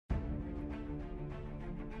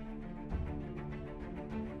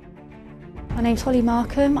My name's Holly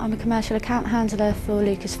Markham. I'm a commercial account handler for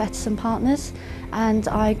Lucas Fetters & Partners, and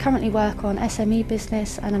I currently work on SME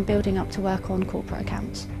business and I'm building up to work on corporate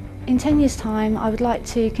accounts. In 10 years' time, I would like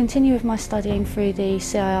to continue with my studying through the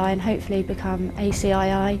CII and hopefully become a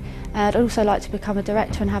CII. I'd also like to become a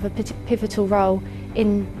director and have a pivotal role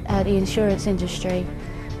in the insurance industry.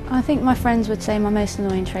 I think my friends would say my most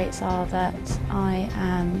annoying traits are that I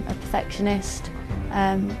am a perfectionist,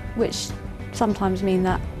 which sometimes means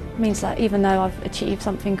that even though I've achieved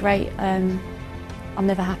something great, I'm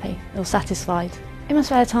never happy or satisfied. In my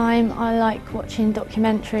spare time, I like watching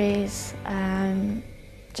documentaries,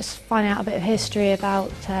 just finding out a bit of history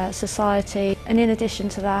about society, and in addition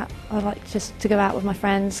to that, I like just to go out with my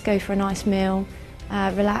friends, go for a nice meal,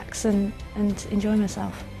 relax and enjoy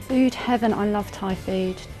myself. Food heaven, I love Thai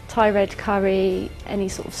food. Thai red curry, any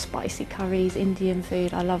sort of spicy curries, Indian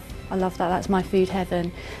food, I love that, that's my food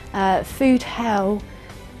heaven. Food hell,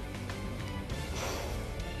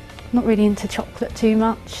 not really into chocolate too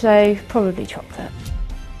much, so probably chocolate.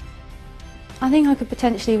 I think I could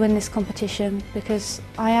potentially win this competition because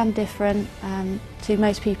I am different to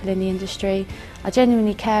most people in the industry. I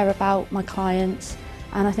genuinely care about my clients,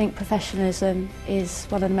 and I think professionalism is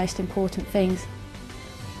one of the most important things.